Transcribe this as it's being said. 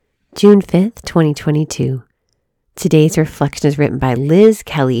June 5th, 2022. Today's reflection is written by Liz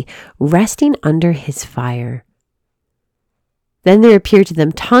Kelly, Resting Under His Fire. Then there appeared to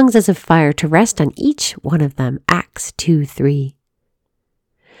them tongues as of fire to rest on each one of them. Acts 2:3.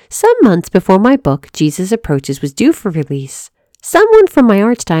 Some months before my book, Jesus Approaches, was due for release, someone from my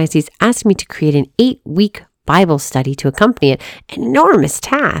archdiocese asked me to create an 8-week Bible study to accompany it, an enormous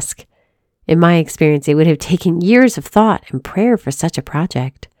task. In my experience, it would have taken years of thought and prayer for such a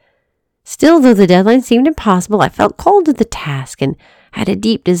project. Still, though the deadline seemed impossible, I felt called to the task and had a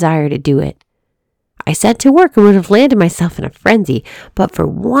deep desire to do it. I set to work and would have landed myself in a frenzy, but for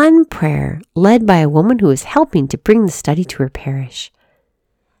one prayer led by a woman who was helping to bring the study to her parish.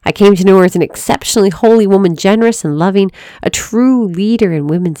 I came to know her as an exceptionally holy woman, generous and loving, a true leader in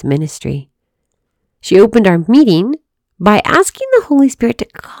women's ministry. She opened our meeting by asking the Holy Spirit to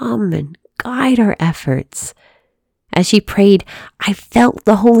come and guide our efforts. As she prayed, I felt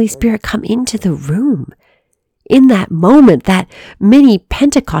the Holy Spirit come into the room. In that moment, that mini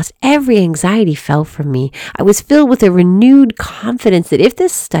Pentecost, every anxiety fell from me. I was filled with a renewed confidence that if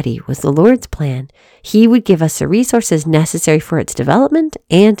this study was the Lord's plan, He would give us the resources necessary for its development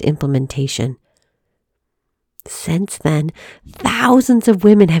and implementation. Since then, thousands of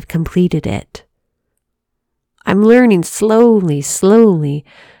women have completed it. I'm learning slowly,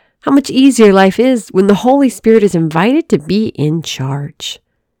 how much easier life is when the Holy Spirit is invited to be in charge.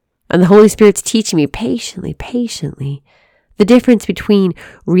 And the Holy Spirit's teaching me patiently, the difference between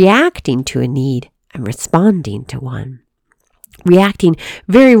reacting to a need and responding to one. Reacting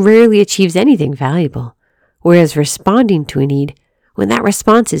very rarely achieves anything valuable, whereas responding to a need, when that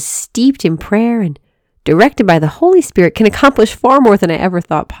response is steeped in prayer and directed by the Holy Spirit, can accomplish far more than I ever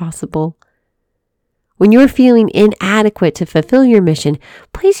thought possible. When you're feeling inadequate to fulfill your mission,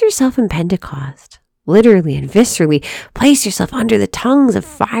 place yourself in Pentecost. Literally and viscerally, place yourself under the tongues of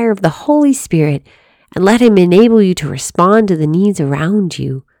fire of the Holy Spirit and let Him enable you to respond to the needs around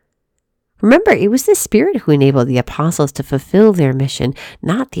you. Remember, it was the Spirit who enabled the apostles to fulfill their mission,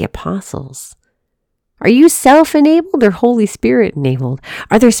 not the apostles. Are you self-enabled or Holy Spirit-enabled?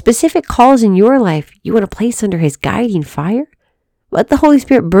 Are there specific calls in your life you want to place under His guiding fire? Let the Holy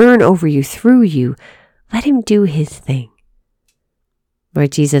Spirit burn over you, through you. Let Him do His thing.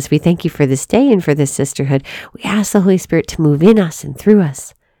 Lord Jesus, we thank You for this day and for this sisterhood. We ask the Holy Spirit to move in us and through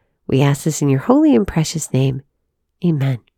us. We ask this in Your holy and precious name. Amen.